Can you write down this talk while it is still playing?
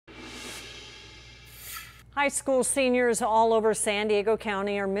High school seniors all over San Diego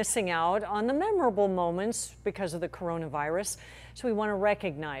County are missing out on the memorable moments because of the coronavirus. So we want to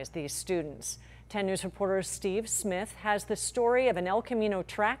recognize these students. 10 News reporter Steve Smith has the story of an El Camino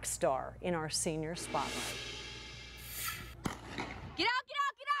track star in our senior spotlight. Get out, get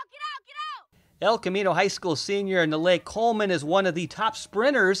out, get out, get out, get out! El Camino High School senior Nalei Coleman is one of the top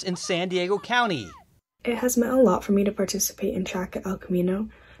sprinters in San Diego County. It has meant a lot for me to participate in track at El Camino,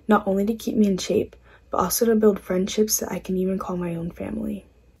 not only to keep me in shape, but also to build friendships that I can even call my own family.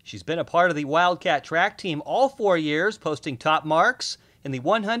 She's been a part of the Wildcat track team all 4 years, posting top marks in the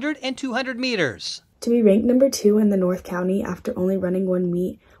 100 and 200 meters. To be ranked number 2 in the North County after only running one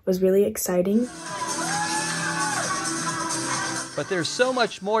meet was really exciting. But there's so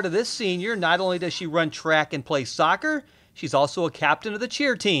much more to this senior. Not only does she run track and play soccer, she's also a captain of the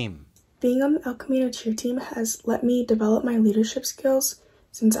cheer team. Being on the El Camino cheer team has let me develop my leadership skills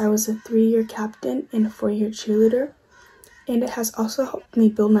since I was a 3-year captain and a 4-year cheerleader. And it has also helped me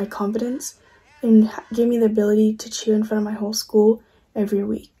build my confidence and gave me the ability to cheer in front of my whole school every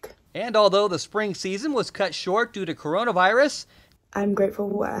week. And although the spring season was cut short due to coronavirus, I'm grateful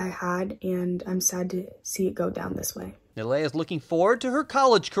for what I had, and I'm sad to see it go down this way. Nalei is looking forward to her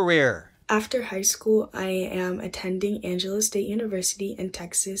college career. After high school, I am attending Angelo State University in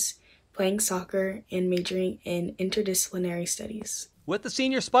Texas, playing soccer and majoring in interdisciplinary studies. With the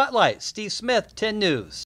Senior Spotlight, Steve Smith, 10 News.